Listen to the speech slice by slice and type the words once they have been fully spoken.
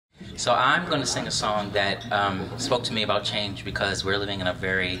So I'm going to sing a song that spoke to me about change because we're living in a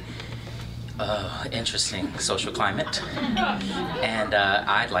very interesting social climate, and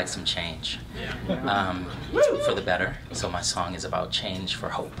I'd like some change for the better. So my song is about change for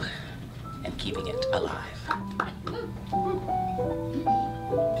hope and keeping it alive.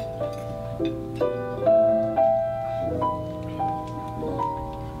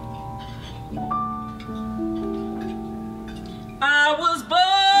 I was born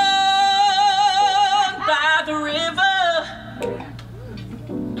by the river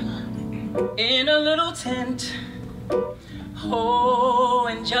in a little tent. Oh,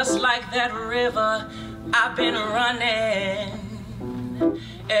 and just like that river, I've been running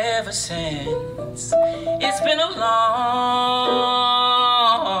ever since. It's been a long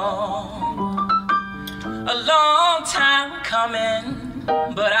time coming,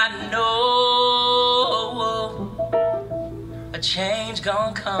 but I know a change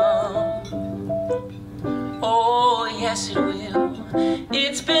gonna come. Oh, yes it will.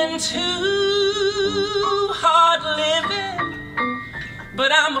 It's been too hard living,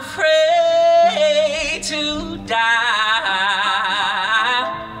 but I'm afraid to die,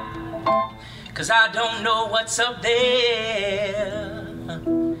 'cause I don't know what's up there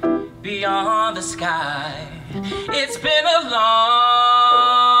beyond the sky. It's been a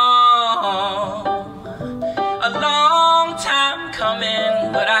long time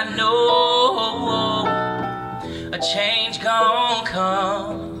coming, but I know a change gonna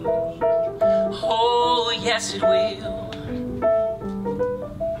come. Oh, yes it will.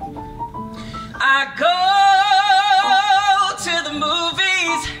 I go to the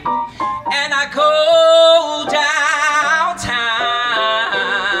movies and I go downtown.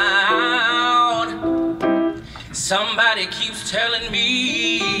 Somebody keeps telling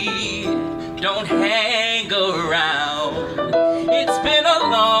me don't hang around. It's been a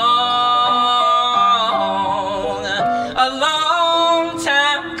long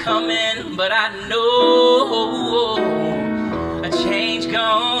time coming, but I know a change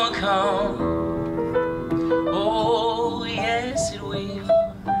gonna come. Oh, yes it will.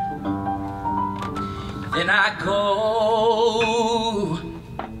 Then I go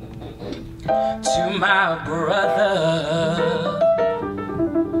to my brother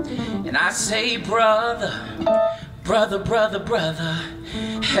and I say, brother, brother, brother, brother,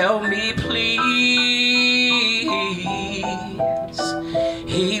 help me please.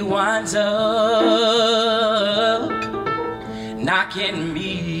 He winds up knocking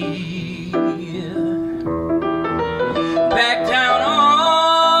me back down on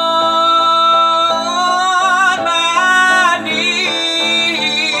my knees.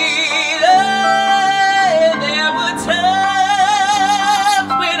 There were times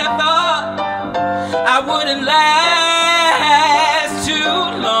when I thought I wouldn't last too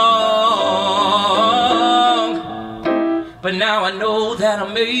long, but now I know that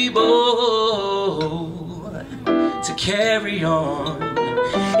I'm able to carry on.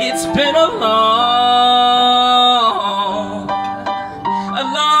 It's been a long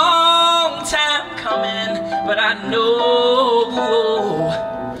time coming, but I know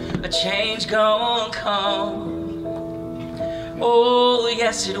a change gonna come. Oh,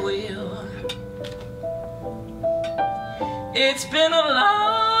 yes it will. It's been a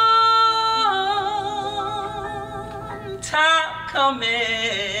long time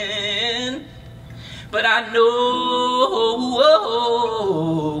coming, but I know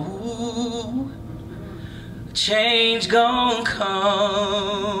change gon' come.